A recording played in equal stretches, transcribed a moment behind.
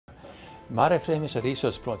MareFrame is a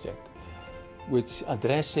research project which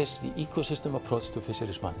addresses the ecosystem approach to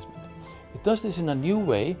fisheries management. It does this in a new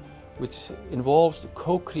way which involves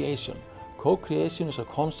co-creation. Co-creation is a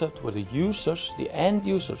concept where the users, the end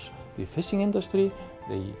users, the fishing industry,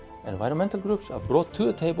 the environmental groups are brought to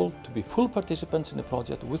the table to be full participants in the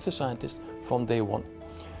project with the scientists from day one.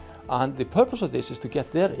 And the purpose of this is to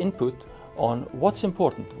get their input on what's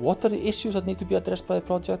important, what are the issues that need to be addressed by the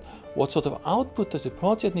project, what sort of output does the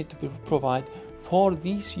project need to provide for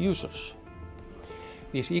these users.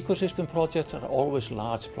 These ecosystem projects are always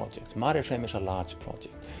large projects. MareFrame is a large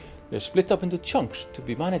project. They're split up into chunks to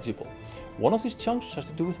be manageable. One of these chunks has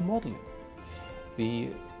to do with modeling. The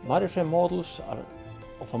MareFrame models are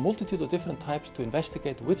of a multitude of different types to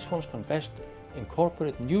investigate which ones can best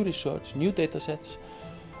incorporate new research, new data sets,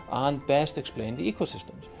 and best explain the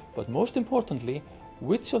ecosystems. But most importantly,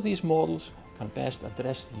 which of these models can best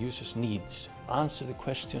address the user's needs, answer the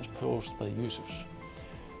questions posed by the users.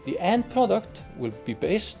 The end product will be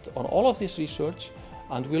based on all of this research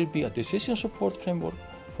and will be a decision support framework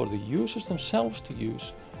for the users themselves to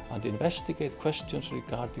use and investigate questions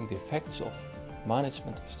regarding the effects of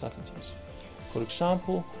management strategies. For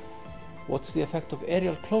example, what's the effect of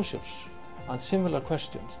aerial closures and similar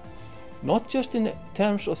questions? Not just in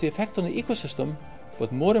terms of the effect on the ecosystem,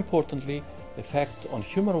 but more importantly, effect on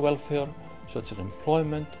human welfare, such as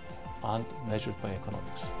employment and measured by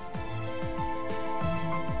economics.